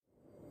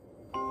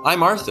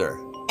I'm Arthur.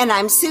 And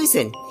I'm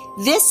Susan.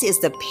 This is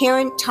the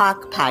Parent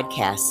Talk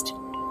Podcast.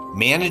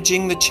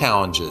 Managing the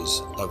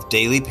challenges of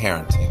daily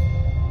parenting.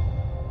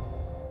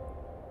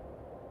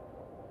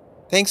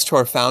 Thanks to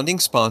our founding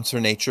sponsor,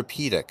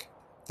 Naturepedic,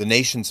 the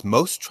nation's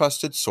most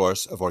trusted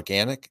source of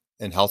organic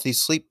and healthy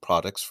sleep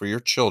products for your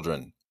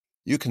children.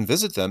 You can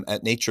visit them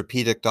at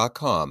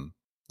naturepedic.com.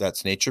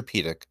 That's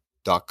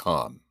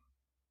naturepedic.com.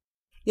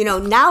 You know,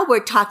 now we're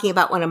talking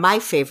about one of my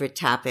favorite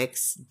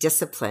topics,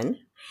 discipline.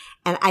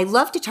 And I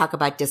love to talk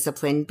about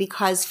discipline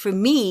because for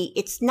me,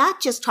 it's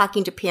not just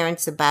talking to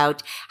parents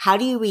about how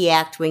do you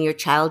react when your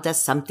child does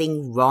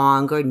something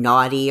wrong or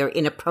naughty or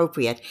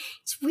inappropriate.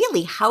 It's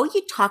really how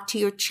you talk to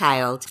your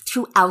child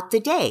throughout the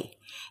day.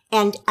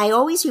 And I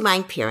always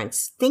remind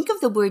parents, think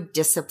of the word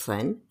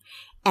discipline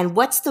and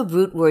what's the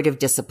root word of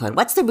discipline?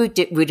 What's the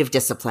root of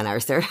discipline,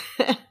 Arthur?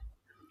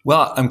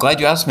 Well, I'm glad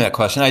you asked me that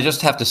question. I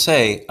just have to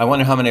say, I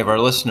wonder how many of our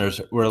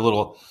listeners were a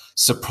little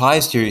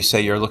surprised to hear you say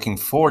you're looking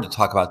forward to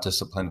talk about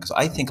discipline, because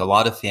I think a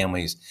lot of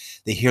families,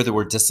 they hear the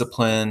word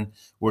discipline,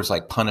 words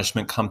like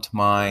punishment come to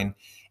mind,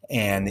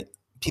 and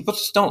people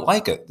just don't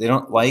like it. They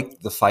don't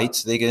like the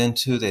fights they get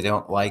into. They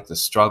don't like the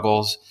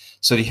struggles.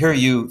 So to hear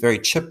you very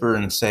chipper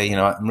and say, you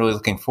know, I'm really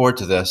looking forward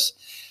to this,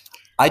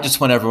 I just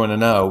want everyone to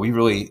know we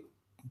really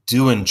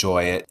do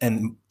enjoy it.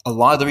 And a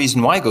lot of the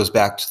reason why goes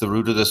back to the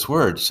root of this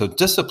word. So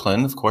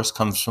discipline, of course,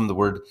 comes from the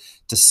word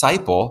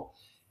disciple,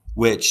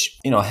 which,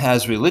 you know,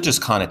 has religious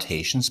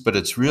connotations, but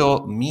its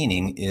real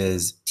meaning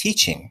is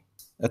teaching.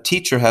 A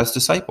teacher has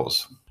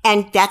disciples.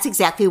 And that's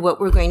exactly what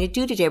we're going to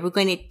do today. We're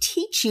going to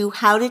teach you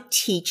how to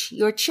teach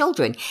your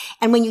children.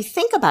 And when you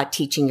think about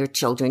teaching your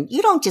children,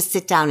 you don't just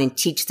sit down and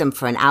teach them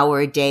for an hour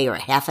a day or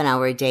half an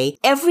hour a day.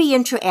 Every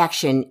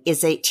interaction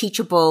is a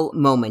teachable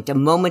moment, a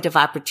moment of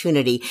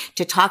opportunity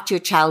to talk to your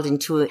child and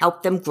to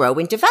help them grow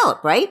and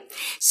develop, right?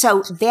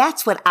 So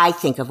that's what I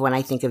think of when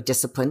I think of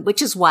discipline,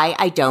 which is why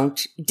I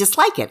don't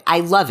dislike it. I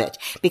love it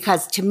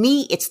because to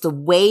me, it's the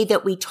way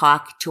that we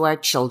talk to our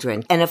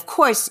children. And of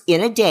course,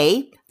 in a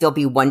day, there'll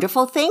be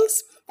wonderful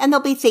things and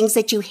there'll be things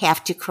that you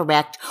have to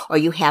correct or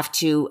you have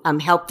to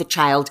help the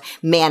child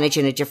manage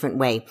in a different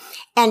way.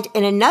 And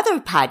in another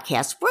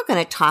podcast, we're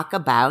going to talk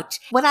about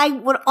what I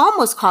would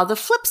almost call the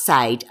flip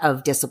side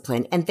of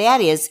discipline. And that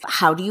is,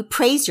 how do you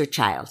praise your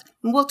child?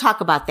 And we'll talk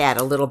about that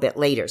a little bit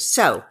later.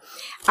 So,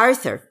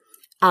 Arthur,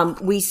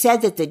 we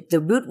said that the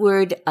root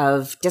word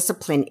of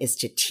discipline is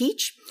to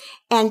teach.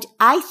 And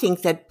I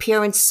think that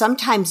parents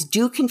sometimes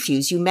do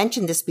confuse, you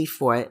mentioned this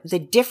before, the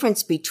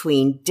difference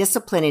between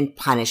discipline and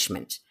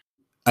punishment.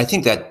 I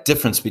think that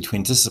difference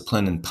between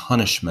discipline and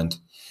punishment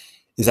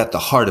is at the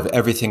heart of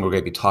everything we're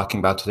going to be talking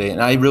about today.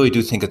 And I really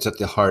do think it's at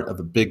the heart of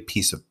a big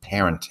piece of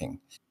parenting.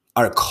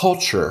 Our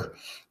culture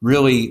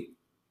really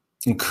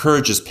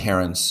encourages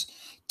parents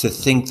to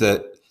think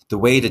that the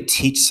way to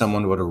teach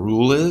someone what a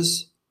rule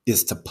is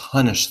to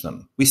punish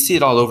them. We see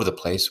it all over the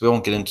place. We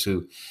won't get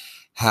into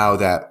how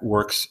that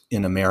works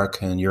in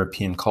American and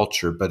European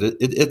culture, but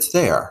it's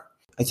there.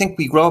 I think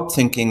we grow up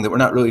thinking that we're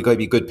not really going to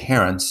be good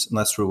parents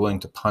unless we're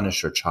willing to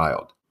punish our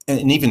child.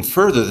 And even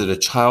further, that a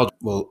child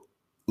will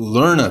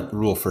learn a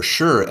rule for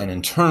sure and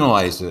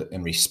internalize it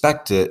and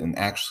respect it and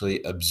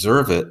actually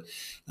observe it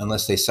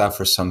unless they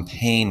suffer some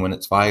pain when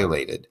it's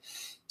violated.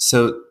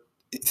 So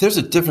if there's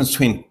a difference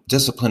between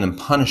discipline and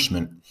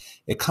punishment,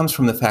 it comes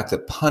from the fact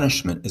that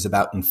punishment is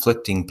about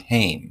inflicting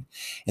pain.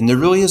 And there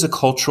really is a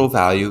cultural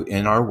value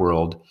in our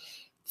world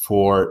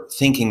for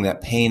thinking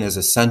that pain is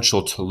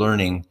essential to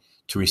learning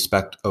to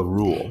respect a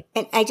rule.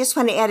 And I just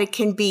want to add, it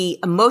can be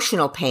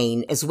emotional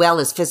pain as well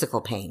as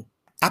physical pain.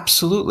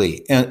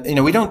 Absolutely. And, you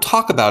know, we don't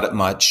talk about it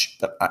much,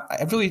 but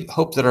I really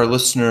hope that our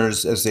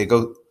listeners, as they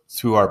go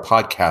through our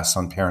podcasts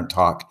on Parent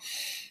Talk,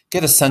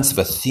 get a sense of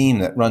a theme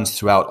that runs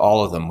throughout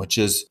all of them, which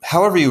is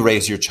however you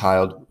raise your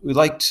child, we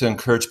like to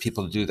encourage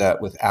people to do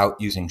that without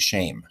using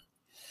shame.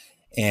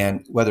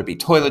 And whether it be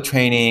toilet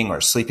training or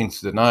sleeping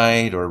through the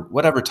night or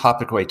whatever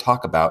topic we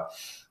talk about,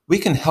 we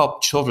can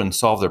help children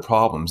solve their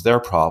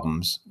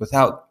problems,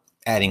 without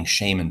adding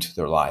shame into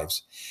their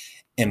lives.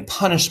 And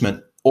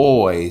punishment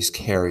always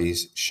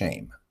carries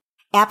shame.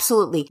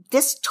 Absolutely.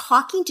 This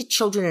talking to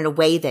children in a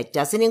way that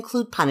doesn't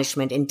include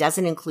punishment and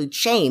doesn't include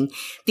shame,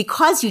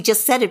 because you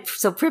just said it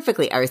so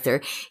perfectly,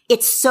 Arthur,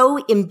 it's so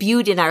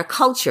imbued in our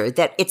culture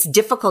that it's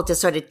difficult to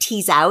sort of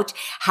tease out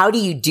how do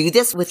you do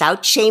this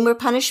without shame or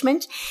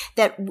punishment,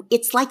 that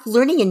it's like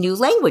learning a new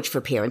language for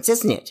parents,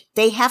 isn't it?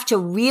 They have to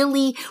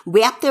really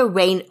wrap their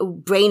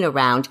brain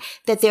around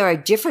that there are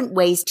different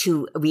ways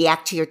to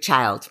react to your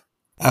child.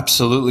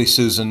 Absolutely,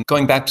 Susan.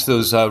 Going back to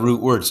those root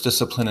words,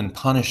 discipline and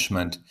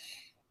punishment,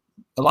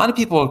 a lot of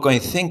people are going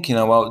to think,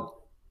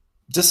 well,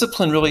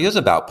 discipline really is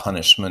about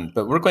punishment,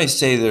 but we're going to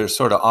say they're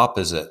sort of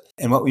opposite.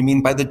 And what we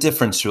mean by the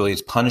difference really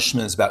is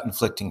punishment is about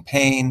inflicting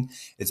pain.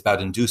 It's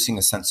about inducing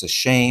a sense of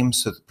shame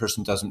so the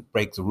person doesn't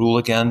break the rule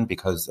again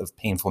because of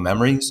painful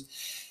memories.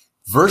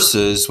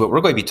 versus what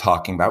we're going to be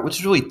talking about, which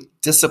is really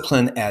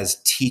discipline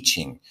as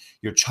teaching.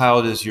 Your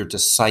child is your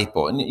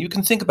disciple. And you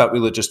can think about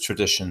religious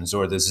traditions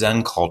or the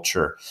Zen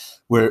culture,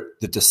 where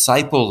the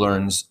disciple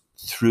learns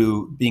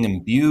through being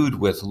imbued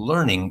with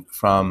learning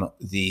from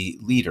the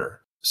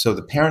leader. So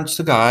the parent's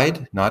the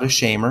guide, not a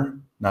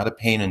shamer, not a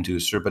pain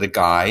inducer, but a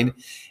guide.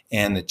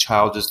 And the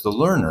child is the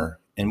learner.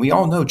 And we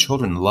all know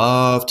children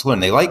love to learn.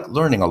 They like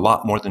learning a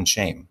lot more than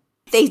shame.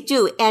 They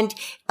do. And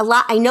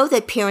I know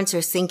that parents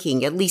are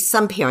thinking, at least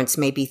some parents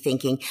may be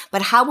thinking,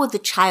 but how will the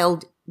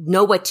child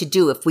know what to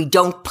do if we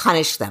don't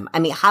punish them? I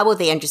mean, how will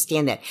they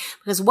understand that?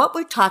 Because what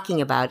we're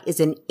talking about is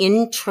an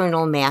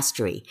internal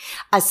mastery,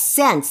 a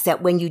sense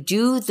that when you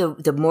do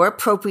the more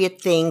appropriate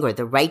thing or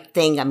the right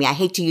thing, I mean, I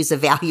hate to use a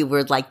value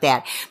word like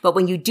that, but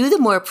when you do the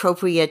more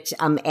appropriate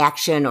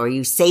action or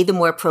you say the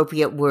more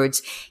appropriate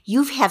words,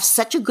 you have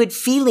such a good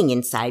feeling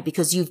inside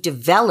because you've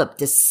developed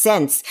this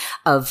sense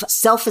of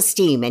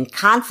self-esteem and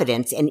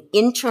confidence and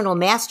internal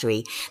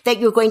mastery that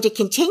you're going to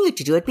continue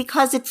to do it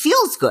because it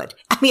feels good.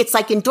 I mean, it's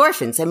like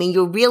endorphins. I mean,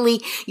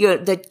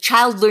 the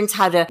child learns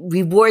how to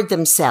reward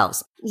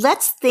themselves.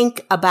 Let's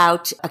think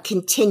about a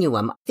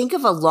continuum. Think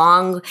of a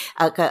long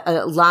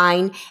a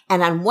line,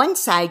 and on one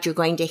side, you're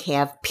going to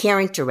have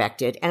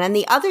parent-directed, and on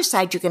the other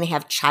side, you're going to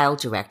have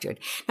child-directed.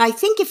 Now, I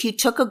think if you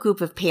took a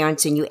group of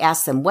parents and you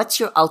asked them, what's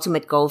your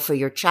ultimate goal for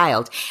your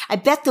child? I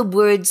bet the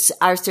words,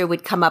 Arthur,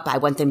 would come up. I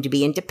want them to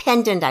be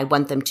independent. I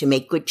want them to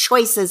make good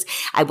choices.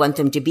 I want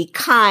them to be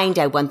kind.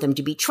 I want them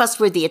to be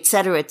trustworthy, et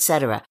cetera, et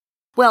cetera.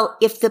 Well,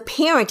 if the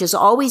parent is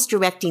always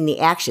directing the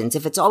actions,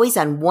 if it's always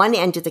on one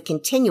end of the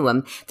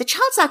continuum, the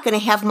child's not going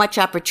to have much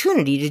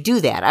opportunity to do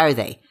that, are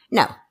they?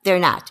 No, they're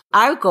not.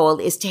 Our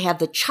goal is to have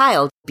the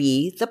child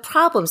be the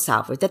problem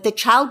solver, that the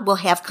child will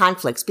have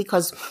conflicts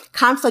because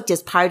conflict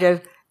is part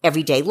of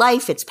everyday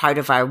life. It's part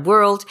of our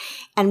world.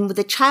 And with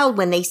the child,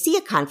 when they see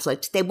a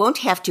conflict, they won't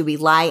have to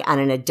rely on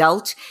an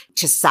adult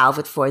to solve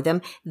it for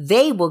them.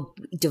 They will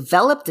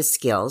develop the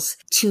skills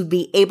to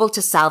be able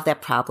to solve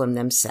that problem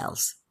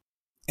themselves.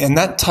 And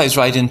that ties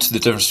right into the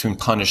difference between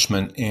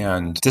punishment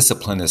and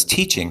discipline as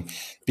teaching,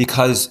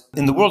 because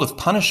in the world of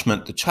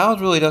punishment, the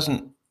child really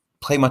doesn't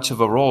play much of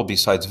a role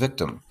besides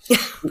victim.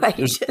 Right.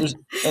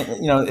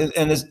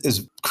 And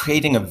is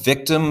creating a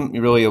victim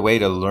really a way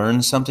to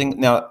learn something?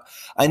 Now,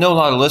 I know a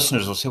lot of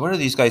listeners will say, what are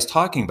these guys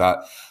talking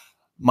about?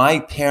 My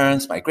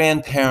parents, my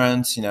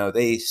grandparents,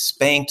 they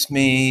spanked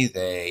me,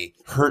 they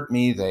hurt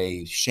me,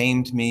 they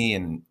shamed me.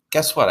 And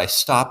guess what? I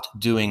stopped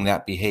doing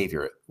that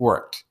behavior. It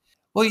worked.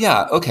 Well,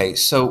 yeah. Okay.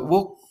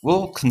 So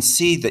we'll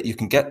concede that you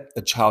can get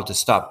a child to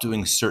stop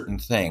doing certain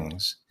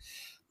things,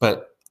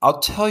 but I'll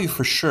tell you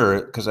for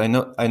sure, because I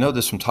know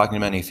this from talking to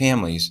many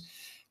families,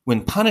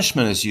 when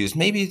punishment is used,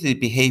 maybe the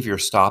behavior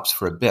stops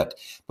for a bit,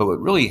 but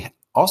what really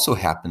also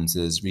happens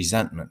is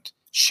resentment,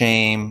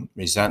 shame,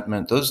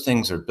 resentment. Those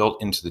things are built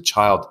into the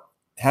child,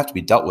 have to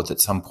be dealt with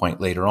at some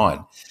point later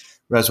on.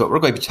 Whereas what we're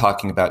going to be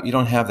talking about, you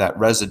don't have that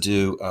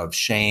residue of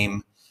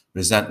shame,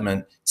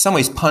 resentment. In some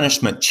ways,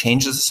 punishment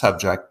changes the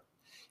subject.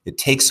 It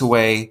takes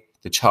away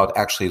the child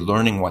actually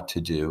learning what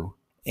to do.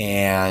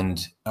 And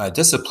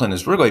discipline,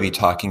 as we're going to be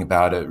talking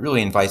about, it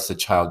really invites the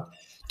child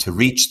to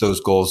reach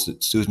those goals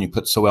that, Susan, you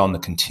put so well in the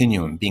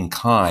continuum: being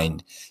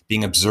kind,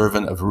 being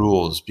observant of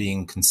rules,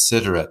 being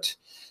considerate,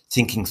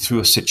 thinking through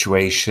a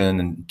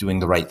situation and doing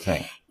the right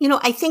thing.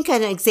 I think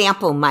an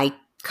example might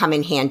come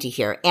in handy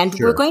here. And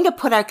Sure. We're going to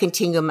put our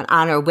continuum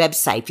on our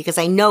website because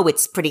I know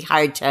it's pretty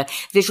hard to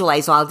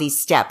visualize all these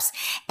steps.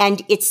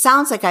 And it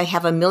sounds like I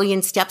have a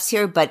million steps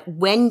here, but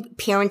when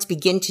parents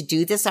begin to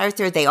do this,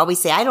 Arthur, they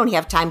always say, I don't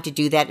have time to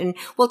do that. And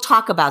we'll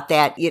talk about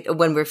that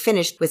when we're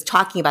finished with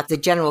talking about the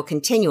general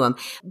continuum.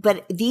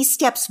 But these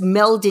steps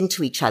meld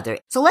into each other.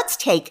 So let's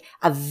take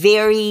a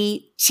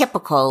very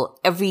typical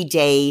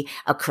everyday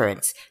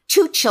occurrence.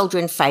 2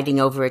 children fighting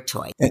over a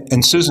toy.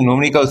 And Susan, when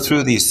we go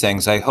through these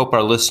things, I hope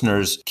our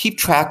listeners keep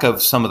track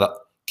of some of the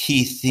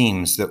key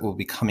themes that will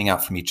be coming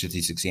out from each of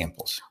these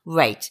examples.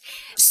 Right.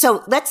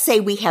 So let's say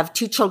we have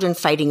 2 children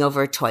fighting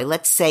over a toy.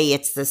 Let's say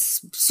it's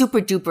this super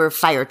duper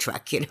fire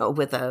truck,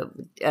 with a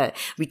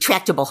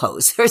retractable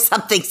hose or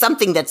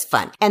something that's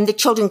fun. And the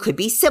children could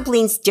be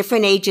siblings,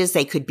 different ages.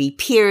 They could be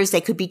peers.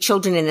 They could be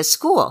children in a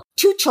school.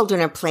 2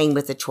 children are playing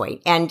with a toy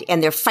and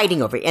they're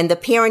fighting over it. And the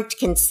parent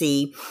can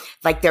see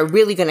like they're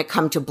really going to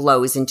come to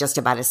blows in just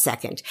about a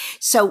second.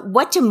 So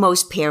what do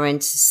most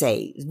parents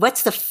say?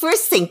 What's the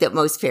first thing that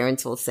most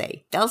parents will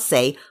say? They'll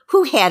say,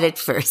 who had it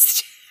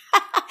first?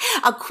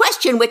 A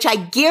question which I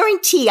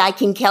guarantee I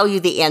can tell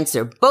you the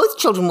answer. Both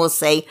children will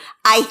say,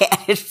 I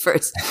had it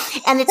first.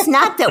 And it's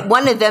not that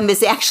one of them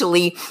is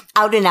actually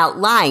out and out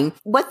lying.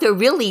 What they're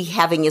really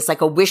having is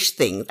like a wish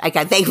thing. Like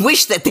they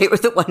wish that they were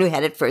the one who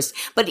had it first.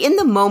 But in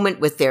the moment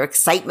with their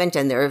excitement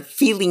and their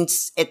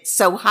feelings, it's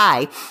so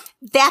high,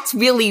 That's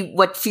really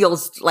what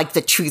feels like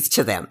the truth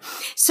to them.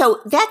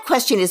 So that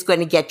question is going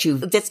to get you,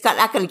 that's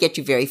not going to get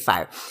you very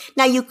far.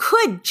 Now you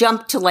could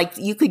jump to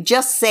you could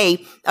just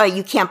say, oh,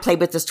 you can't play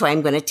with this toy.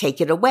 I'm going to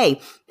take it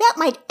away. That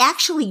might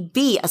actually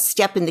be a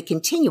step in the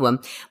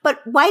continuum.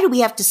 But why do we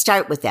have to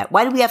start with that?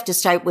 Why do we have to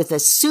start with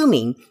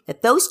assuming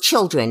that those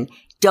children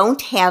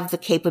don't have the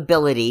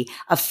capability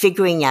of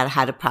figuring out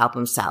how to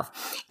problem solve?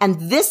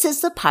 And this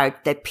is the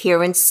part that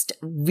parents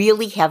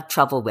really have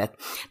trouble with,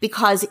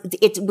 because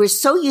we're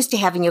so used to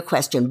having a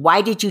question.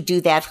 Why did you do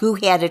that? Who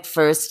had it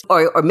first?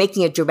 Or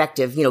making a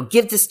directive,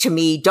 give this to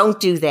me. Don't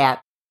do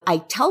that. I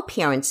tell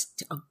parents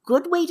a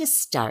good way to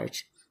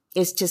start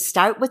is to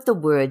start with the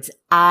words,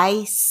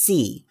 I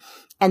see.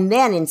 And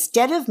then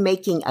instead of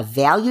making a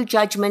value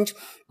judgment,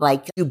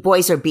 like you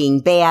boys are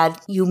being bad,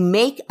 you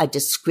make a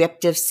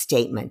descriptive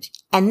statement.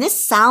 And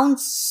this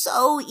sounds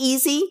so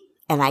easy,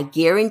 and I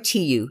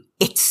guarantee you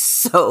it's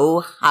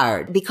so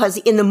hard, because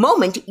in the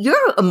moment, your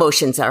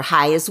emotions are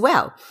high as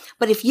well.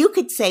 But if you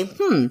could say,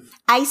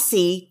 I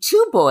see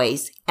two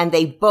boys and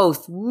they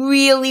both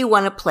really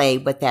want to play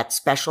with that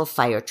special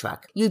fire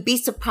truck, you'd be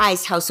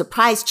surprised how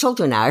surprised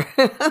children are.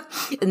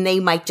 And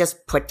they might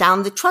just put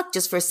down the truck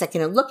just for a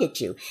second and look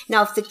at you.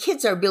 Now, if the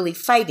kids are really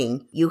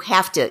fighting, you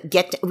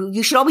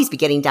should always be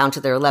getting down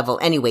to their level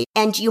anyway.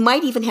 And you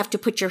might even have to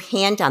put your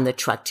hand on the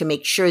truck to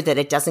make sure that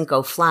it doesn't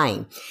go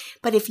flying.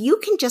 But if you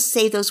can just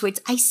say those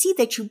words, I see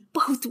that you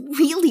both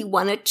really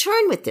want to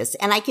turn with this.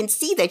 And I can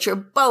see that you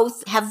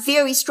both have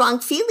very strong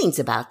feelings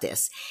about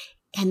this.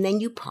 And then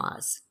you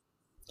pause.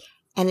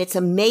 And it's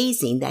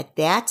amazing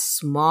that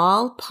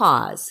small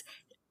pause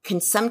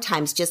can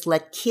sometimes just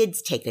let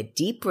kids take a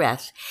deep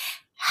breath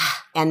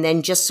and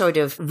then just sort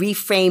of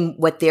reframe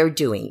what they're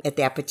doing at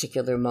that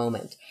particular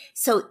moment.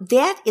 So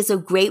that is a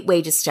great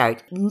way to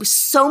start.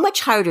 So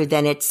much harder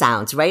than it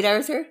sounds, right,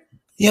 Arthur?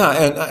 Yeah,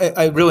 and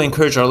I really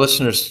encourage our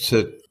listeners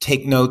to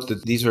take note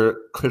that these are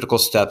critical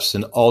steps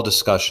in all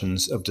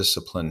discussions of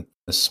discipline,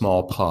 a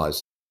small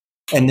pause.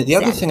 And the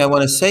other thing I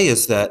want to say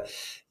is that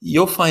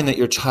you'll find that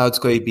your child's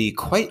going to be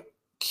quite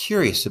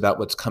curious about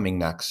what's coming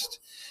next.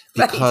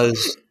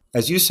 Because,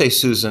 as you say,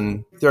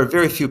 Susan, there are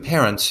very few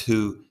parents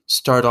who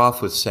start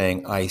off with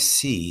saying, I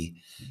see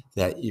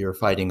that you're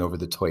fighting over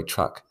the toy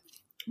truck.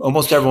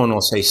 Almost everyone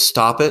will say,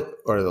 stop it,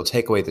 or they'll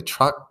take away the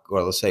truck, or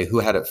they'll say, who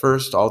had it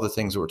first, all the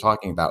things that we're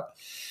talking about.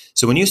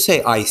 So when you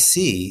say, I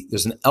see,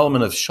 there's an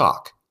element of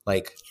shock.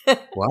 Like,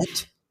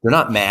 what? They're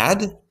not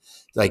mad?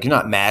 Like, you're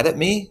not mad at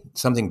me?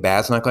 Something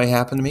bad's not going to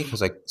happen to me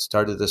because I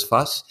started this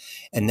fuss?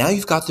 And now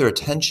you've got their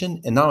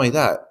attention. And not only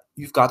that,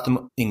 you've got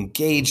them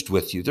engaged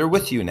with you. They're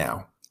with you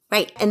now.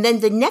 Right. And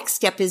then the next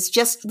step is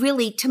just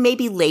really to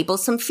maybe label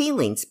some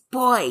feelings.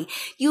 Boy,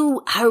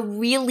 you are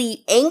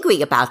really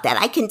angry about that.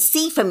 I can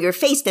see from your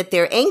face that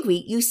they're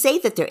angry. You say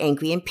that they're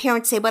angry, and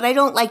parents say, but I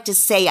don't like to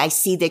say I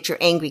see that you're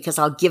angry because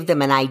I'll give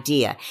them an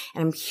idea.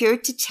 And I'm here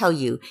to tell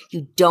you,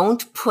 you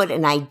don't put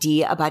an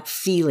idea about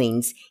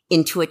feelings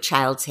into a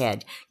child's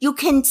head. You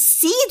can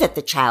see that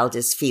the child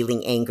is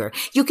feeling anger.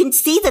 You can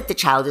see that the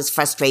child is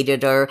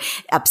frustrated or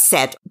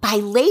upset. By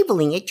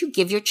labeling it, you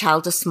give your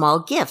child a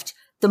small gift.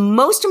 The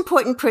most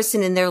important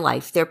person in their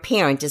life, their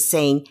parent, is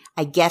saying,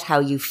 I get how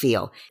you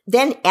feel.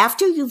 Then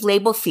after you've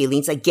labeled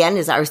feelings, again,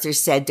 as Arthur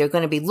said, they're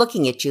going to be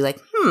looking at you like,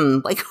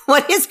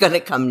 what is going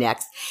to come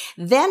next?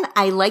 Then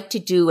I like to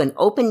do an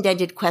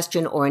open-ended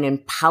question or an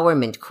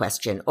empowerment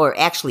question, or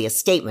actually a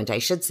statement, I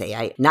should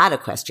say, not a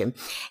question.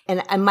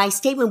 And my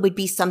statement would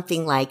be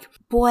something like,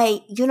 boy,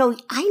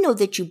 I know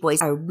that you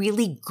boys are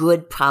really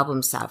good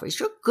problem solvers.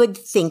 You're good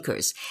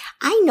thinkers.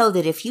 I know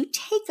that if you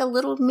take a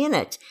little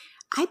minute,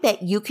 I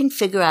bet you can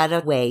figure out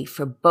a way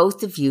for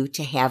both of you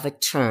to have a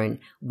turn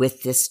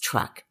with this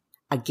truck.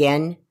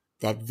 Again,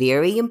 that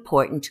very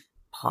important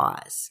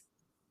pause.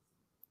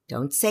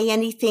 Don't say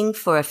anything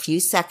for a few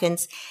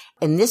seconds.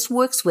 And this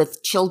works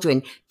with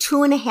children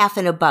 2.5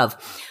 and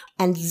above.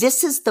 And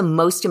this is the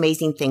most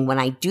amazing thing. When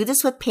I do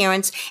this with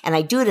parents, and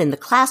I do it in the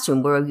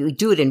classroom where we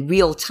do it in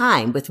real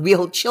time with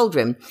real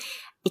children,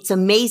 it's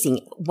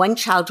amazing. One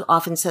child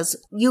often says,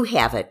 you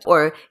have it,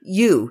 or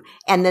you,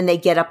 and then they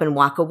get up and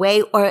walk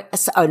away. Or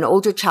an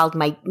older child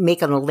might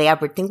make an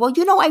elaborate thing. Well,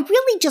 I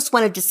really just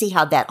wanted to see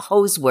how that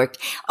hose worked.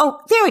 Oh,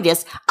 there it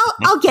is.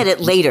 I'll get it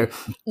later.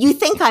 You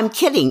think I'm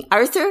kidding,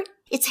 Arthur?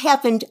 It's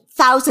happened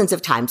thousands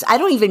of times. I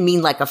don't even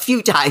mean like a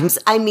few times.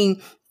 I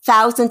mean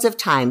thousands of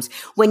times.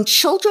 When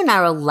children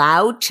are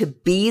allowed to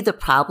be the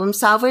problem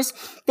solvers,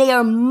 they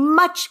are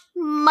much,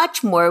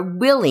 much more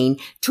willing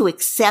to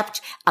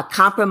accept a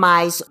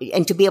compromise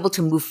and to be able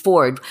to move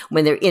forward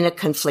when they're in a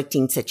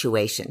conflicting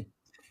situation.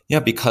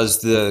 Yeah,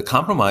 because the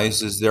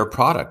compromise is their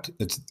product.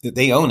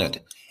 They own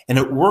it. And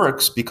it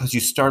works because you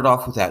start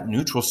off with that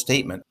neutral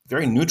statement,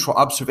 very neutral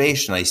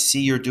observation. I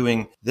see you're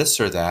doing this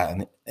or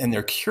that. And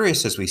they're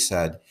curious, as we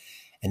said.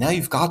 And now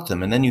you've got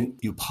them. And then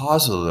you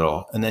pause a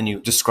little, and then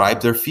you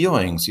describe their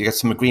feelings. You get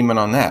some agreement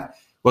on that.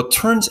 Well, it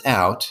turns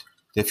out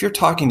that if you're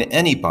talking to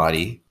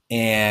anybody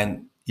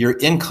and you're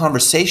in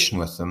conversation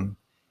with them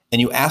and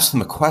you ask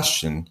them a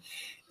question,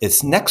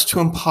 it's next to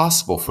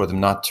impossible for them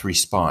not to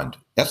respond.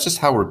 That's just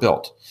how we're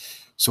built.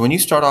 So when you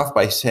start off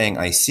by saying,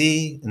 I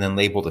see, and then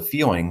label the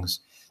feelings,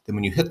 then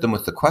when you hit them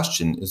with the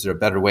question, is there a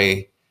better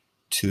way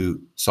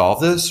to solve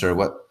this? Or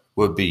what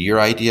would be your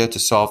idea to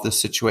solve this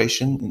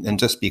situation? And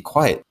just be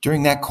quiet.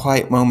 During that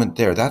quiet moment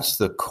there, that's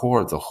the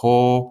core of the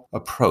whole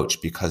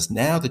approach, because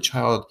now the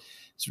child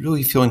is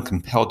really feeling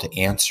compelled to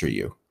answer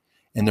you.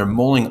 And they're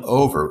mulling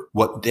over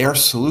what their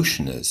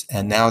solution is.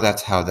 And now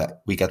that's how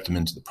that we get them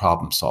into the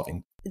problem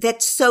solving.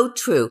 That's so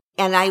true.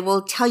 And I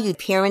will tell you,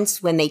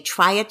 parents, when they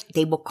try it,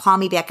 they will call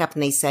me back up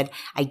and they said,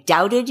 I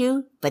doubted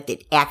you, but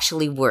it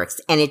actually works.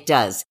 And it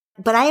does.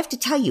 But I have to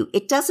tell you,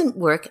 it doesn't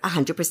work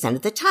 100%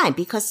 of the time,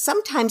 because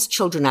sometimes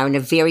children are in a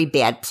very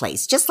bad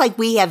place. Just like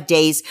we have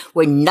days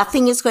where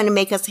nothing is going to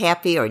make us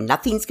happy or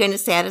nothing's going to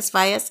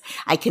satisfy us.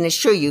 I can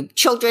assure you,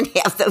 children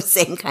have those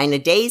same kind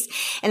of days.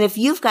 And if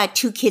you've got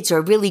two kids who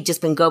are really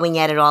just been going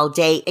at it all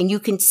day and you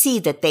can see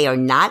that they are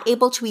not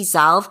able to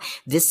resolve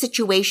this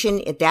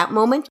situation at that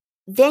moment,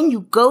 then you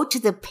go to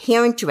the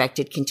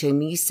parent-directed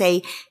continuum. You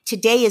say,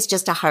 today is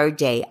just a hard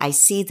day. I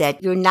see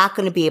that you're not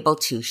going to be able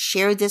to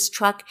share this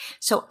truck,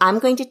 so I'm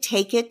going to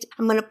take it.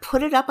 I'm going to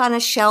put it up on a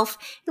shelf,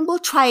 and we'll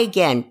try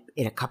again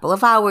in a couple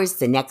of hours,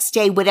 the next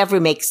day, whatever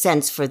makes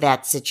sense for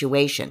that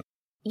situation.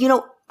 You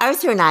know,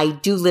 Arthur and I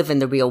do live in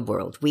the real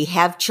world. We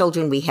have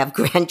children, we have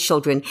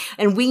grandchildren,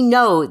 and we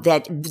know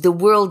that the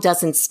world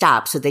doesn't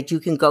stop so that you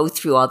can go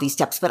through all these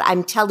steps. But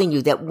I'm telling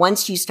you that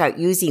once you start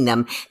using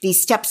them,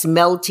 these steps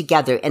meld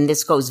together and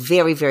this goes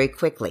very, very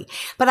quickly.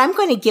 But I'm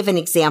going to give an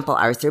example,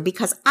 Arthur,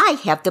 because I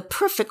have the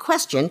perfect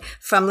question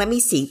from, let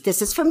me see,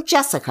 this is from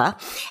Jessica,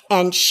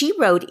 and she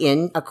wrote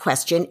in a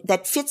question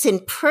that fits in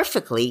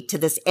perfectly to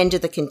this end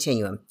of the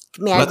continuum.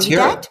 May I read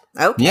that?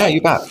 Okay. Yeah,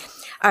 you bet.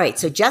 All right.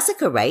 So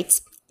Jessica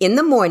writes, in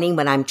the morning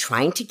when I'm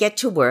trying to get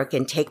to work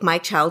and take my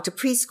child to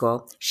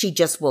preschool, she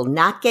just will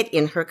not get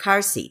in her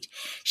car seat.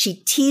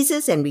 She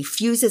teases and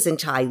refuses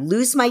until I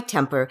lose my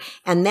temper,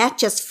 and that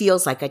just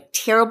feels like a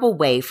terrible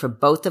way for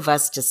both of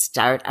us to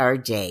start our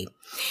day.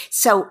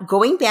 So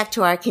going back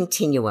to our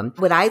continuum,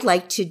 what I'd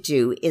like to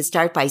do is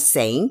start by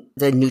saying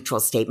the neutral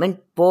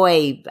statement.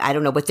 Boy, I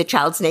don't know what the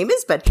child's name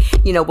is, but,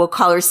 we'll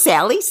call her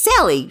Sally.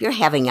 Sally, you're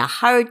having a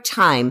hard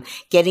time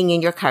getting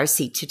in your car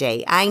seat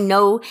today. I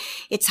know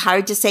it's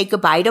hard to say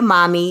goodbye to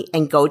mommy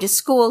and go to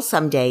school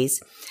some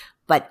days,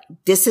 but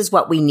this is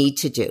what we need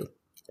to do.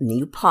 And then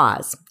you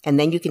pause, and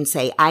then you can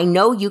say, I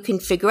know you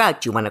can figure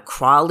out, do you want to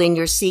crawl in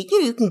your seat?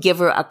 You can give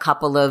her a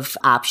couple of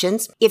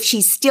options. If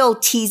she's still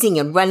teasing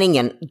and running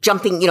and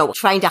jumping,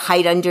 trying to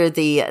hide under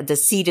the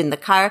seat in the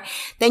car,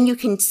 then you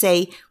can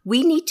say,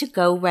 we need to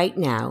go right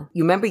now.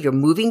 You remember, you're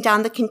moving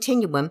down the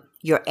continuum.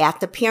 You're at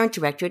the parent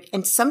directorate,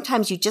 and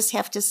sometimes you just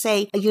have to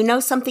say, you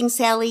know something,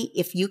 Sally?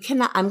 If you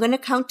cannot, I'm going to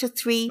count to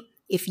 3.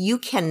 If you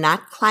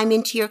cannot climb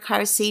into your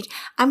car seat,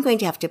 I'm going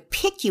to have to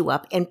pick you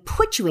up and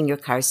put you in your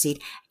car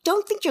seat.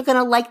 Don't think you're going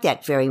to like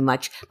that very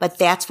much, but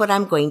that's what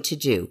I'm going to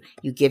do.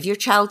 You give your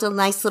child a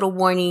nice little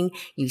warning.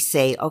 You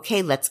say,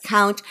 okay, let's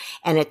count.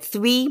 And at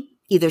 3,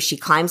 either she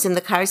climbs in the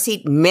car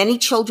seat. Many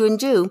children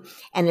do.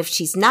 And if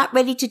she's not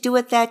ready to do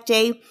it that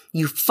day,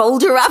 you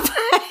fold her up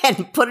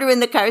and put her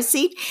in the car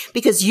seat,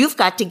 because you've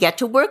got to get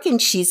to work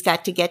and she's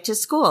got to get to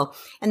school.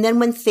 And then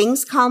when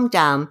things calm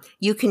down,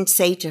 you can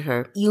say to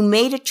her, you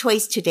made a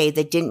choice today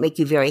that didn't make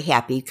you very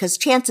happy, because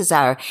chances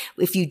are,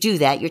 if you do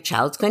that, your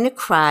child's going to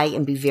cry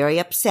and be very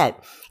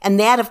upset. And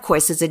that, of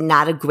course, is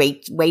not a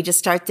great way to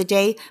start the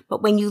day.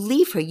 But when you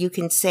leave her, you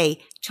can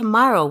say,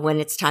 tomorrow, when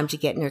it's time to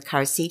get in her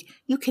car seat,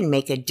 you can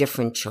make a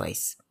different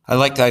choice. I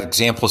like that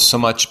example so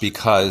much,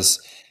 because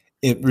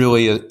it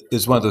really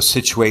is one of those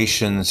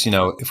situations,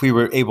 if we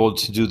were able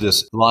to do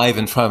this live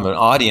in front of an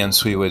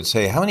audience, we would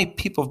say, how many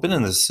people have been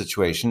in this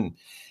situation?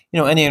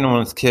 Anyone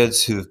with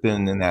kids who've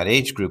been in that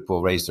age group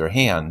will raise their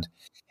hand.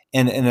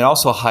 And it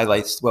also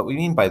highlights what we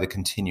mean by the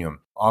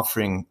continuum,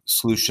 offering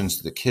solutions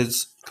that the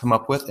kids come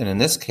up with. And in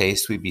this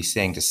case, we'd be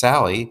saying to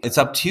Sally, it's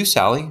up to you,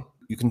 Sally.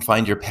 You can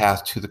find your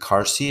path to the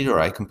car seat, or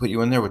I can put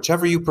you in there,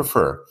 whichever you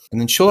prefer.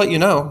 And then she'll let you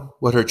know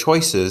what her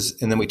choice is.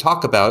 And then we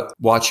talk about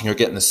watching her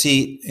get in the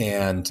seat.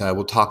 And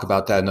we'll talk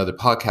about that in another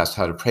podcast,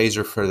 how to praise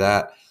her for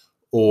that.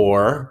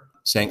 Or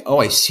saying, oh,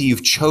 I see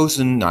you've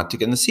chosen not to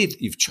get in the seat.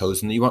 You've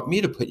chosen that you want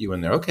me to put you in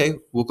there. Okay,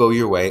 we'll go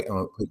your way and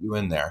we'll put you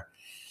in there.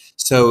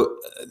 So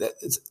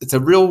it's a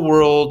real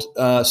world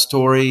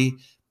story.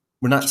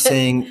 We're not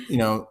saying,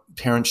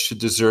 parents should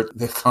desert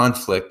the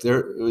conflict.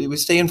 We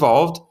stay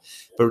involved,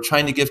 but we're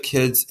trying to give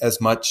kids as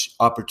much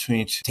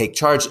opportunity to take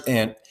charge.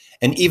 And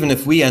even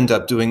if we end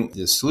up doing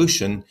the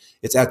solution,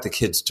 it's at the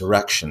kids'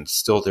 direction. It's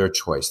still their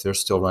choice. They're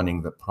still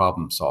running the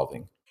problem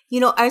solving.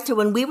 Arthur,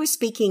 when we were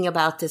speaking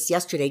about this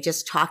yesterday,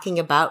 just talking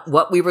about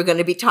what we were going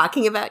to be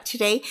talking about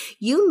today,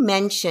 you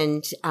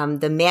mentioned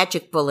the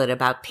magic bullet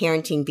about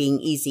parenting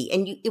being easy.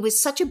 And it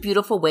was such a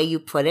beautiful way you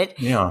put it.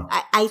 Yeah.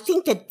 I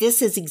think that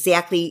this is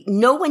exactly,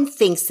 no one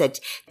thinks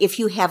that if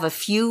you have a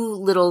few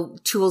little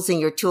tools in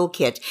your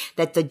toolkit,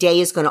 that the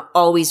day is going to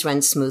always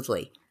run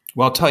smoothly.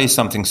 Well, I'll tell you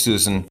something,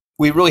 Susan.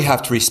 We really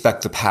have to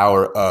respect the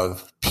power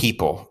of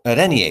people at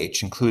any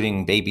age,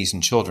 including babies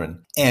and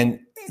children. And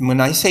when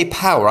I say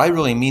power, I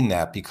really mean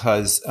that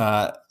because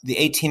the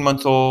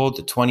 18-month-old,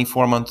 the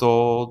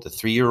 24-month-old, the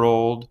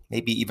 3-year-old,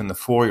 maybe even the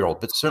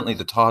 4-year-old, but certainly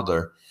the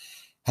toddler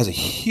has a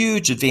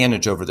huge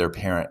advantage over their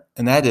parent.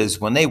 And that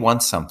is when they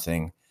want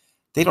something,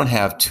 they don't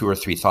have 2 or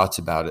 3 thoughts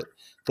about it.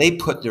 They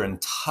put their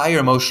entire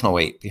emotional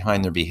weight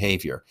behind their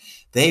behavior.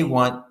 They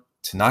want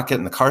to not get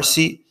in the car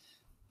seat.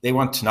 They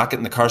want to not get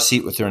in the car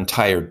seat with their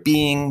entire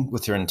being,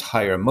 with their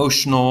entire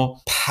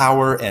emotional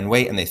power and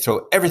weight, and they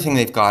throw everything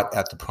they've got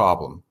at the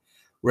problem.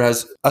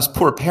 Whereas us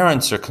poor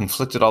parents are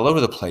conflicted all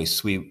over the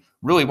place. We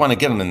really want to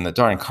get them in the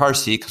darn car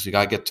seat because we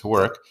got to get to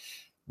work.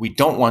 We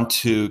don't want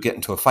to get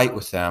into a fight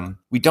with them.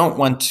 We don't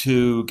want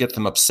to get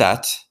them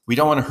upset. We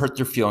don't want to hurt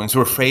their feelings.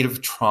 We're afraid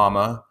of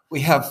trauma.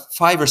 We have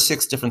 5 or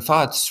 6 different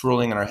thoughts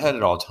swirling in our head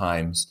at all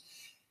times.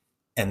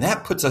 And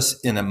that puts us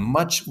in a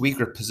much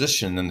weaker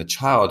position than the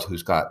child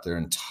who's got their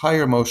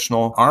entire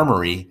emotional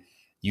armory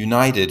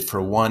united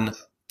for one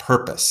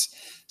purpose.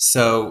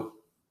 So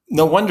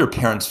no wonder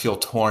parents feel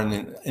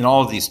torn in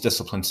all of these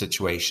discipline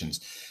situations.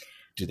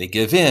 Do they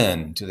give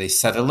in? Do they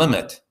set a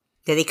limit?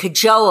 Do they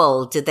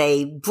cajole? Do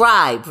they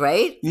bribe,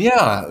 right?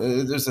 Yeah,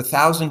 there's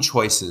 1,000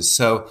 choices.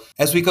 So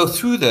as we go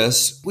through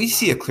this, we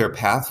see a clear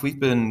path. We've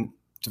been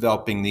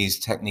developing these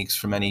techniques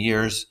for many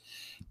years,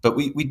 but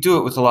we do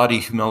it with a lot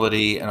of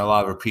humility and a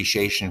lot of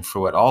appreciation for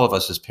what all of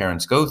us as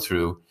parents go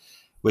through,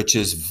 which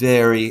is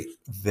very,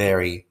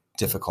 very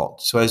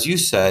difficult. So as you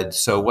said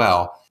so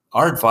well,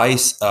 our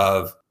advice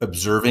of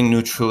observing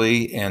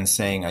neutrally and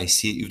saying, I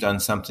see you've done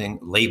something,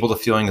 label the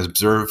feeling,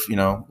 observe,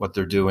 what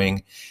they're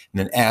doing, and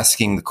then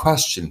asking the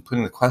question,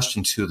 putting the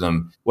question to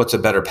them, what's a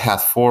better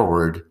path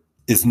forward,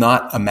 is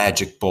not a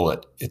magic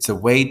bullet. It's a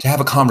way to have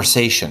a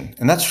conversation.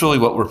 And that's really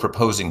what we're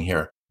proposing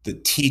here. The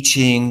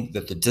teaching,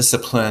 that the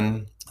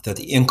discipline, that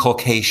the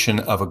inculcation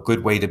of a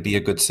good way to be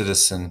a good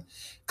citizen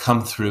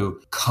come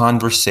through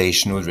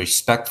conversation with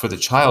respect for the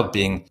child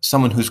being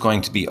someone who's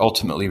going to be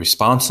ultimately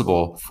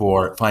responsible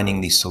for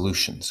finding these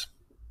solutions.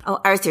 Oh,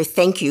 Arthur,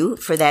 thank you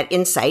for that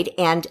insight.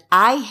 And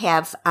I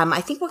have, I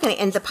think we're going to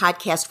end the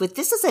podcast with,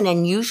 this is an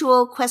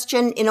unusual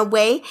question in a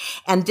way.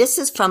 And this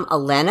is from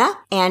Elena.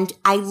 And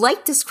I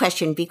like this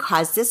question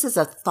because this is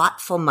a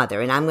thoughtful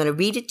mother. And I'm going to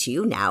read it to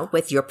you now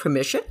with your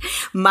permission.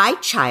 My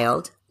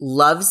child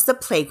loves the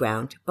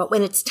playground, but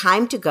when it's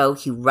time to go,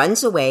 he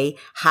runs away,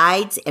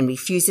 hides, and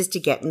refuses to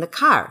get in the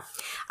car.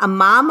 A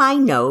mom I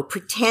know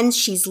pretends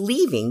she's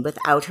leaving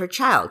without her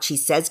child. She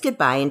says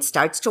goodbye and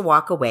starts to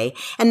walk away,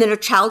 and then her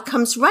child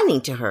comes running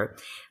to her.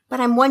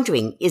 But I'm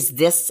wondering, is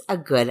this a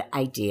good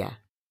idea?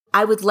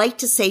 I would like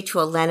to say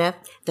to Elena,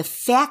 the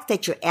fact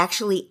that you're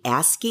actually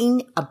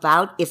asking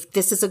about if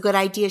this is a good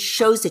idea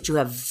shows that you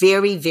have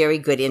very, very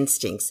good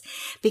instincts,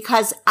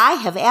 because I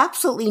have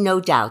absolutely no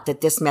doubt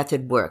that this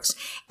method works.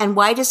 And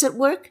why does it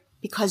work?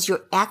 Because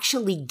you're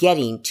actually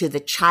getting to the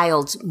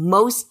child's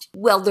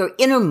their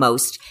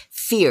innermost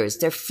fears,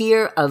 their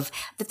fear of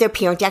that their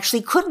parent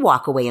actually could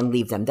walk away and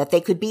leave them, that they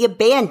could be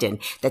abandoned,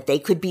 that they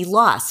could be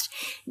lost.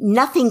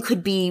 Nothing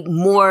could be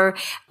more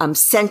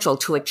central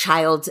to a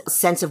child's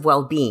sense of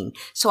well-being.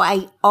 So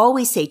I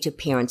always say to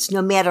parents,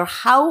 no matter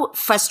how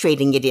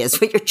frustrating it is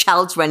when your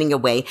child's running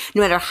away,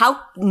 no matter how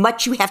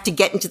much you have to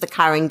get into the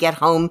car and get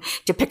home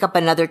to pick up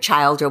another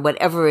child or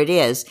whatever it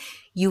is,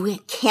 you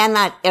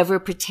cannot ever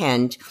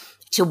pretend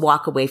to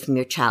walk away from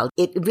your child.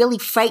 It really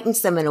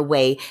frightens them in a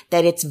way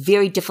that it's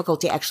very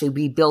difficult to actually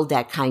rebuild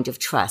that kind of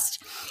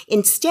trust.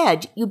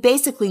 Instead, you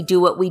basically do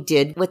what we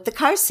did with the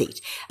car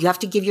seat. You have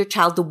to give your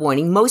child the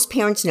warning. Most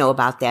parents know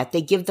about that.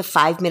 They give the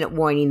 5-minute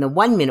warning, the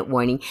 1-minute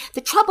warning.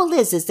 The trouble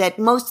is that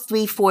most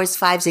 3, 4s,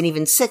 5s, and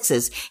even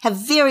 6s have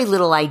very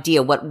little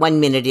idea what 1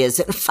 minute is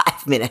and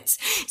 5 minutes.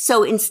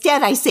 So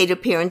instead, I say to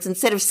parents,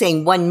 instead of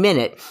saying 1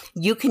 minute,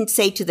 you can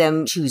say to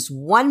them, choose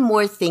one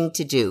more thing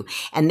to do.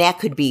 And that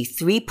could be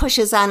 3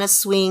 pushes on a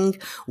swing,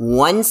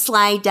 1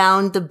 slide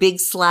down the big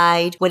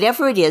slide,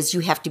 whatever it is, you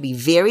have to be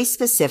very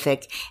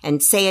specific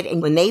and say it.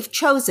 And when they've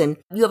chosen,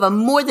 you have a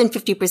more than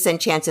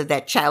 50% chance of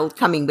that child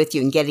coming with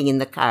you and getting in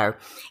the car.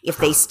 If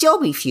they still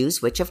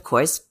refuse, which of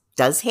course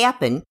does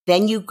happen,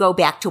 then you go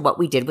back to what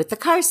we did with the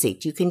car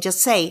seat. You can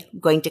just say, I'm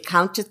going to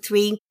count to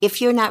 3.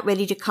 If you're not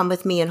ready to come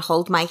with me and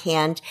hold my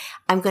hand,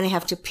 I'm going to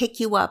have to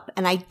pick you up.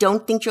 And I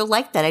don't think you're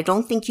like that. I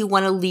don't think you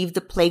want to leave the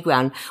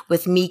playground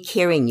with me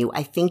carrying you.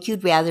 I think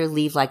you'd rather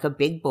leave like a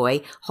big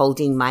boy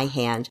holding my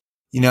hand.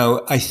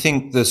 I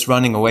think this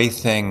running away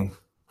thing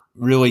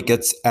really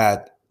gets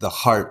at the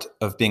heart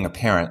of being a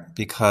parent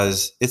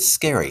because it's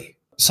scary.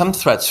 Some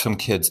threats from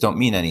kids don't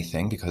mean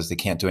anything because they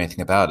can't do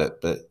anything about it.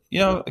 But,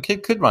 a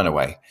kid could run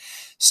away.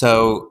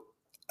 So,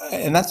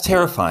 and that's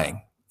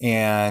terrifying.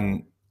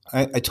 And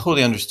I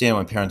totally understand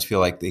when parents feel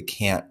like they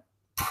can't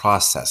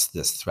process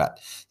this threat.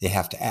 They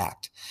have to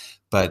act.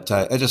 But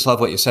I just love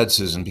what you said,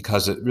 Susan,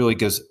 because it really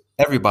gives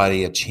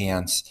everybody a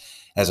chance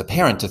as a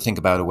parent to think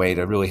about a way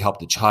to really help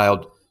the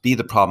child be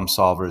the problem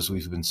solver, as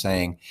we've been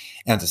saying,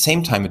 and at the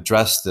same time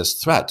address this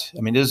threat.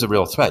 I mean, it is a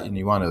real threat and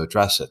you want to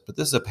address it, but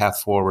this is a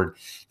path forward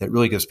that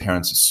really gives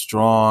parents a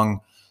strong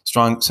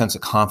strong sense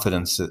of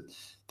confidence that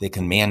they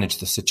can manage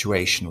the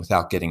situation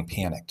without getting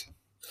panicked.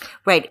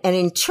 Right. And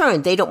in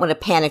turn, they don't want to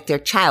panic their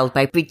child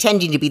by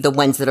pretending to be the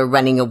ones that are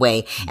running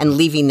away and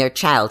leaving their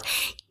child.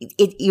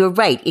 You're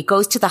right. It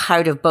goes to the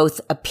heart of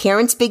both a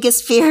parent's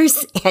biggest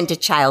fears and a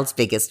child's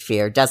biggest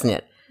fear, doesn't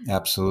it?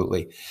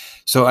 Absolutely.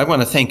 So I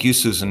want to thank you,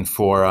 Susan,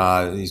 for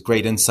these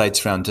great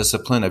insights around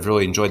discipline. I've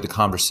really enjoyed the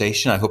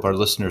conversation. I hope our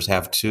listeners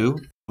have too.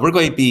 We're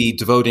going to be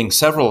devoting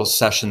several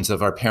sessions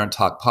of our Parent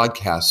Talk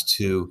podcast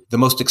to the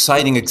most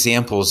exciting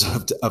examples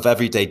of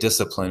everyday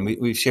discipline.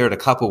 We've shared a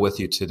couple with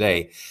you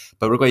today,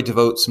 but we're going to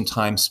devote some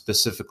time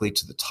specifically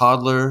to the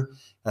toddler,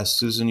 as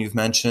Susan, you've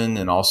mentioned,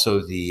 and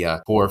also the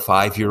 4 or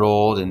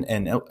 5-year-old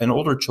and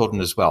older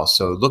children as well.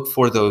 So look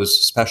for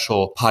those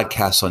special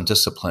podcasts on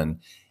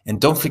discipline. And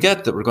don't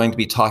forget that we're going to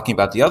be talking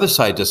about the other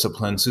side of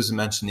discipline. Susan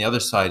mentioned the other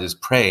side is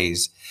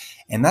praise.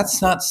 And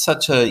that's not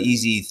such an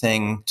easy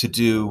thing to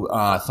do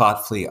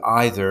thoughtfully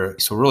either.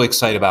 So we're really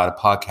excited about a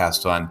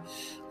podcast on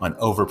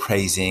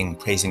overpraising,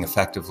 praising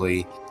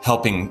effectively,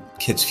 helping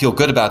kids feel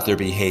good about their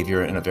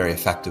behavior in a very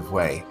effective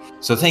way.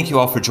 So thank you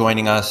all for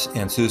joining us.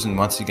 And Susan,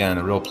 once again,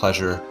 a real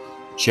pleasure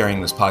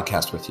sharing this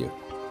podcast with you.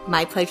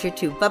 My pleasure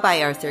too.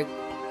 Bye-bye, Arthur.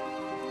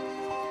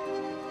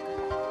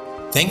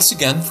 Thanks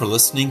again for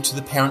listening to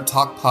the Parent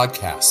Talk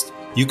podcast.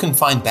 You can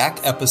find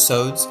back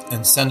episodes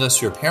and send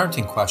us your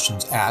parenting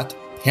questions at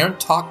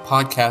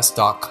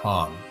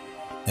parenttalkpodcast.com.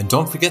 And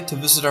don't forget to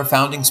visit our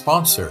founding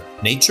sponsor,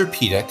 Nature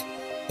Pedic,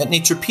 at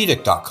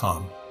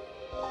naturepedic.com.